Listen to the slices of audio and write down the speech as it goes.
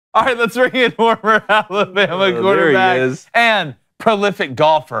All right, let's bring in former Alabama quarterback and prolific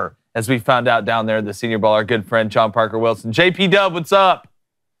golfer, as we found out down there at the Senior Bowl, our good friend John Parker Wilson. JP Dub, what's up?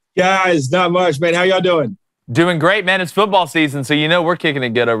 Guys, not much, man. How y'all doing? Doing great, man. It's football season, so we're kicking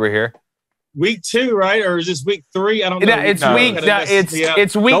it good over here. Week 2, right? Or is this week 3? I don't know. No, it's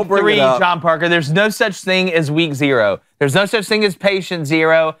week 3, John Parker. There's no such thing as week 0. There's no such thing as patient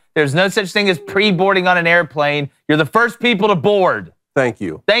 0. There's no such thing as pre-boarding on an airplane. You're the first people to board. Thank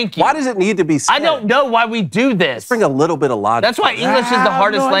you. Thank you. Why does it need to be said? I don't know why we do this. Let's bring a little bit of logic. That's why English is the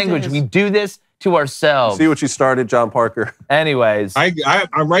hardest language. We do this to ourselves. See what you started, John Parker. Anyways.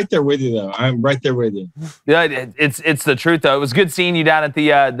 I'm right there with you, though. I'm right there with you. Yeah, it's the truth, though. It was good seeing you down at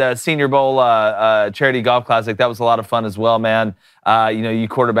the Senior Bowl Charity Golf Classic. That was a lot of fun as well, man. You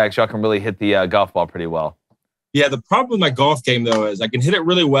quarterbacks, y'all can really hit the golf ball pretty well. Yeah, the problem with my golf game, though, is I can hit it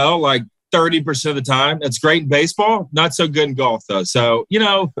really well, like 30% of the time. That's great in baseball, not so good in golf, though. So,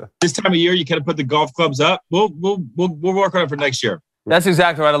 this time of year, you kind of put the golf clubs up. We'll work on it for next year. That's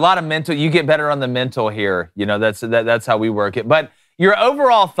exactly right. A lot of mental. You get better on the mental here. That's how we work it. But your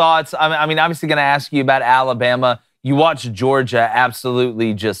overall thoughts. I mean, obviously, going to ask you about Alabama. You watch Georgia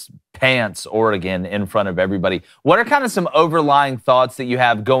absolutely just pants Oregon in front of everybody. What are kind of some overlying thoughts that you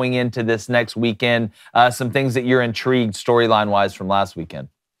have going into this next weekend? Some things that you're intrigued storyline wise from last weekend.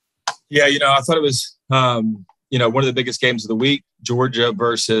 Yeah, I thought it was, one of the biggest games of the week, Georgia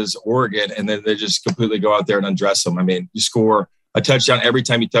versus Oregon, and then they just completely go out there and undress them. I mean, you score a touchdown every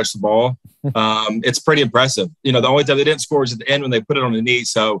time you touch the ball. It's pretty impressive. The only time they didn't score was at the end when they put it on the knee.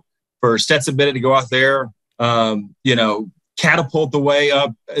 So for Stetson Bennett to go out there, catapult the way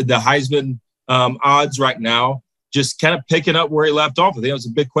up the Heisman odds right now, just kind of picking up where he left off. I think it was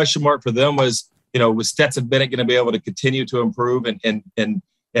a big question mark for them was Stetson Bennett going to be able to continue to improve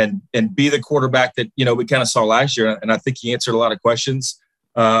and be the quarterback that, we kind of saw last year. And I think he answered a lot of questions.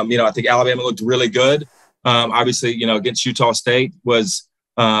 I think Alabama looked really good. Obviously, against Utah State was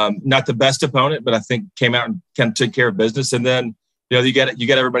not the best opponent, but I think came out and kind of took care of business. And then, you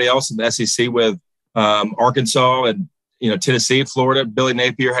get everybody else in the SEC with Arkansas and, Tennessee, Florida. Billy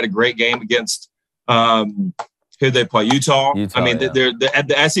Napier had a great game against who they play, Utah. I mean,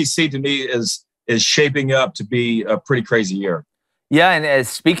 the SEC to me is shaping up to be a pretty crazy year. Yeah, and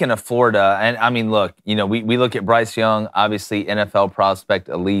speaking of Florida, and I mean, look, we look at Bryce Young, obviously NFL prospect,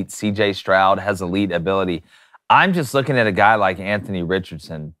 elite. CJ Stroud has elite ability. I'm just looking at a guy like Anthony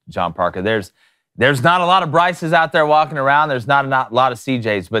Richardson, John Parker. There's not a lot of Bryces out there walking around. There's not a lot of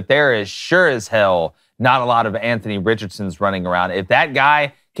CJs, but there is sure as hell not a lot of Anthony Richardsons running around. If that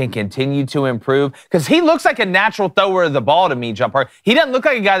guy can continue to improve, because he looks like a natural thrower of the ball to me, John Parker. He doesn't look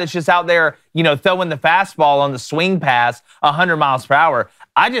like a guy that's just out there, throwing the fastball on the swing pass 100 miles per hour.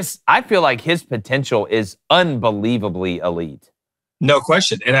 I feel like his potential is unbelievably elite. No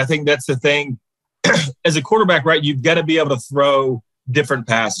question. And I think that's the thing. As a quarterback, right, you've got to be able to throw different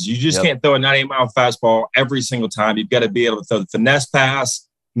passes. You just can't throw a 98-mile fastball every single time. You've got to be able to throw the finesse pass,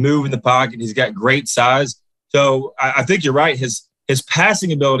 move in the pocket. He's got great size. So I think you're right. His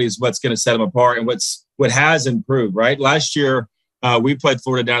passing ability is what's going to set him apart and what has improved, right? Last year, we played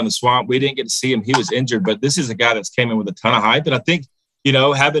Florida down in the swamp. We didn't get to see him. He was injured, but this is a guy that's came in with a ton of hype. And I think,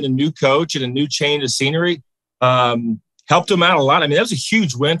 having a new coach and a new change of scenery helped him out a lot. I mean, that was a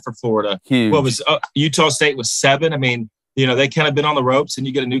huge win for Florida. Huge. What was Utah State was 7. I mean, they kind of been on the ropes, and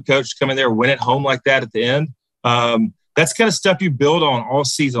you get a new coach to come in there, win at home like that at the end. That's kind of stuff you build on all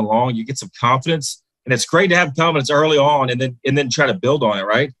season long. You get some confidence. And it's great to have confidence early on and then try to build on it,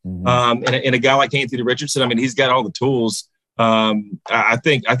 right? Mm-hmm. And a guy like Anthony Richardson, I mean, he's got all the tools. I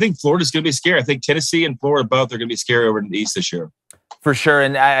think Florida's going to be scary. I think Tennessee and Florida both are going to be scary over in the East this year. For sure.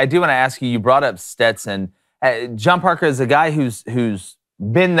 And I do want to ask you, you brought up Stetson. John Parker is a guy who's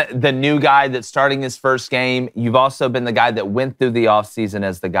been the new guy that's starting his first game. You've also been the guy that went through the offseason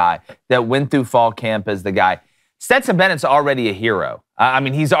as the guy, that went through fall camp as the guy. Stetson Bennett's already a hero. I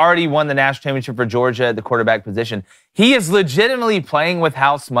mean, he's already won the national championship for Georgia at the quarterback position. He is legitimately playing with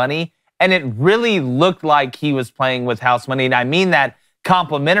house money, and it really looked like he was playing with house money. And I mean that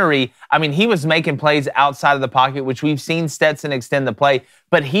complimentary. I mean, he was making plays outside of the pocket, which we've seen Stetson extend the play,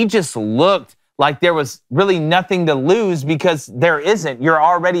 but he just looked like there was really nothing to lose because there isn't. You're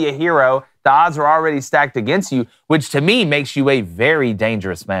already a hero. The odds are already stacked against you, which to me makes you a very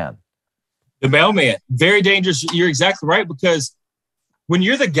dangerous man. The mailman, very dangerous. You're exactly right, because when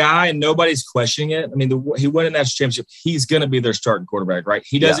you're the guy and nobody's questioning it, I mean, he won a national championship. He's going to be their starting quarterback, right?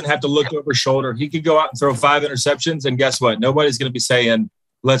 He doesn't have to look over his shoulder. He could go out and throw 5 interceptions, and guess what? Nobody's going to be saying,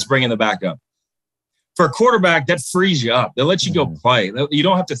 let's bring in the backup. For a quarterback, that frees you up. They let you go play. You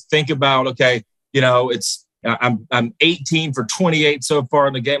don't have to think about, okay, it's I'm 18 for 28 so far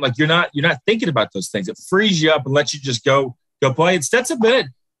in the game. Like you're not thinking about those things. It frees you up and lets you just go play. And Stetson Bennett,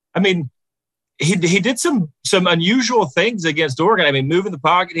 I mean, he did some unusual things against Oregon. I mean, moving the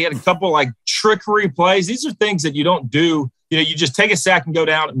pocket, he had a couple like trickery plays. These are things that you don't do. You know, you just take a sack and go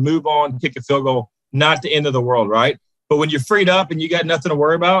down and move on, kick a field goal. Not the end of the world, right? But when you're freed up and you got nothing to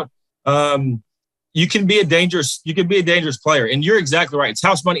worry about, you can be a dangerous player. And you're exactly right. It's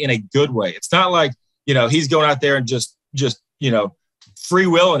house money in a good way. It's not like, you know, he's going out there and just you know, free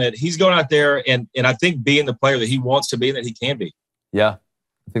willing it. He's going out there and I think being the player that he wants to be and that he can be. Yeah.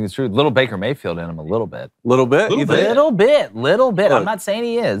 I think it's true. Little Baker Mayfield in him a little bit. Little bit. Little bit. Look, I'm not saying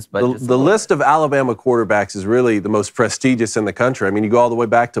he is, but the list of Alabama quarterbacks is really the most prestigious in the country. I mean, you go all the way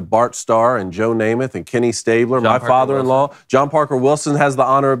back to Bart Starr and Joe Namath and Kenny Stabler. My father-in-law, John Parker Wilson, has the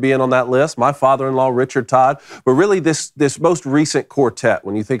honor of being on that list. My father-in-law, Richard Todd. But really, this most recent quartet,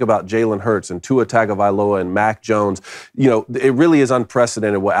 when you think about Jalen Hurts and Tua Tagovailoa and Mac Jones, you know, it really is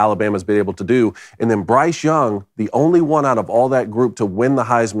unprecedented what Alabama's been able to do. And then Bryce Young, the only one out of all that group to win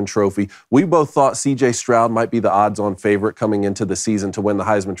the Heisman Trophy. We both thought C.J. Stroud might be the odds-on favorite coming into the season to win the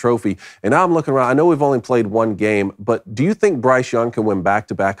Heisman Trophy. And now I'm looking around. I know we've only played one game, but do you think Bryce Young can win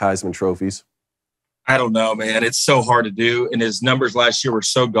back-to-back Heisman Trophies? I don't know, man. It's so hard to do. And his numbers last year were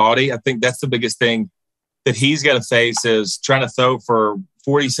so gaudy. I think that's the biggest thing that he's got to face is trying to throw for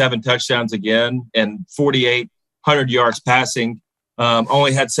 47 touchdowns again and 4,800 yards passing.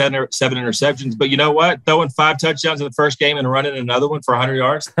 Only had seven interceptions, but you know what? Throwing 5 touchdowns in the first game and running another one for 100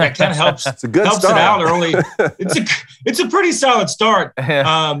 yards, that kind of helps. It's a good helps start. It out early. It's a pretty solid start.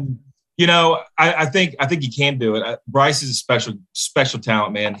 You know, I think he can do it. Bryce is a special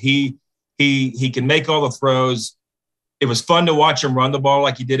talent, man. He can make all the throws. It was fun to watch him run the ball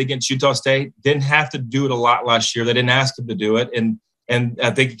like he did against Utah State. Didn't have to do it a lot last year. They didn't ask him to do it, and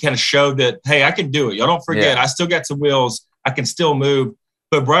I think he kind of showed that, hey, I can do it. Y'all don't forget, I still got some wheels. I can still move.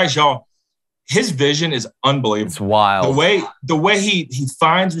 But Bryce, y'all, his vision is unbelievable. It's wild. The way he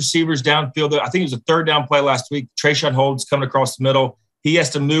finds receivers downfield. I think it was a third down play last week. Trayshawn Holden's coming across the middle. He has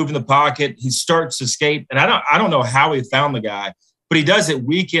to move in the pocket. He starts to escape. And I don't know how he found the guy, but he does it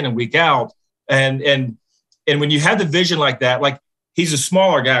week in and week out. And when you have the vision like that, like he's a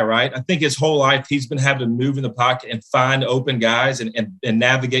smaller guy, right? I think his whole life he's been having to move in the pocket and find open guys and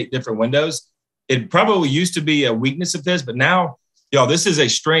navigate different windows. It probably used to be a weakness of his, but now, y'all, this is a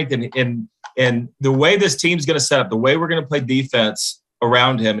strength. And the way this team's going to set up, the way we're going to play defense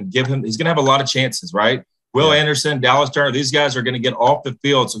around him and give him, he's going to have a lot of chances, right? Will Anderson, Dallas Turner, these guys are going to get off the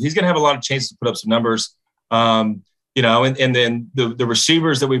field. So he's going to have a lot of chances to put up some numbers. You know, and then the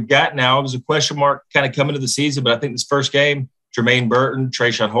receivers that we've got now, it was a question mark kind of coming to the season, but I think this first game, Jermaine Burton,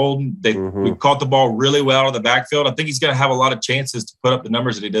 Trayshawn Holden, we caught the ball really well in the backfield. I think he's going to have a lot of chances to put up the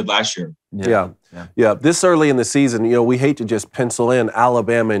numbers that he did last year. Yeah. This early in the season, you know, we hate to just pencil in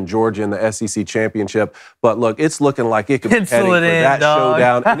Alabama and Georgia in the SEC championship, but look, it's looking like it could be heading for that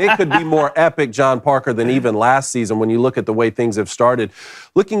showdown, and it could be more epic, John Parker, than even last season when you look at the way things have started.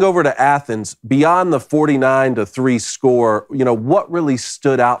 Looking over to Athens, beyond the 49-3 score, you know, what really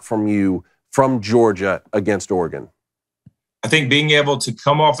stood out from you from Georgia against Oregon? I think being able to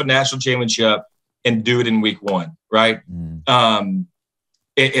come off a national championship and do it in week 1, right?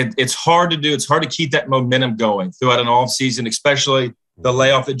 It's hard to do. It's hard to keep that momentum going throughout an off season, especially the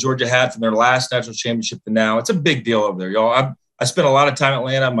layoff that Georgia had from their last national championship to now. It's a big deal over there, y'all. I spent a lot of time in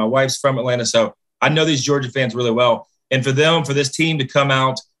Atlanta. My wife's from Atlanta, so I know these Georgia fans really well. And for this team to come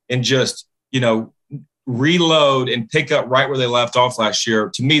out and just, you know, reload and pick up right where they left off last year,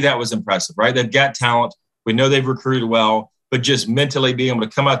 to me, that was impressive, right? They've got talent. We know they've recruited well. But just mentally being able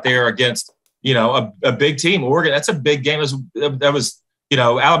to come out there against, you know, a big team, Oregon, that's a big game. That was, you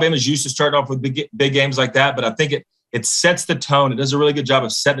know, Alabama's used to starting off with big games like that. But I think it sets the tone. It does a really good job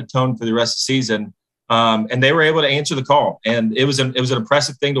of setting the tone for the rest of the season. And they were able to answer the call. And it was an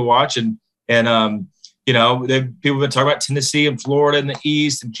impressive thing to watch. And you know, people have been talking about Tennessee and Florida in the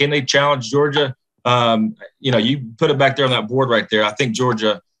East, and can they challenge Georgia? You know, you put it back there on that board right there. I think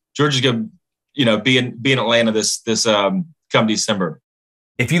Georgia's going to, you know, be in Atlanta this come December.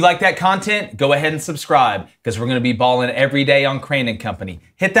 If you like that content, go ahead and subscribe, because we're going to be balling every day on Crane & Company.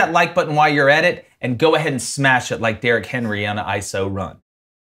 Hit that like button while you're at it, and go ahead and smash it like Derrick Henry on an ISO run.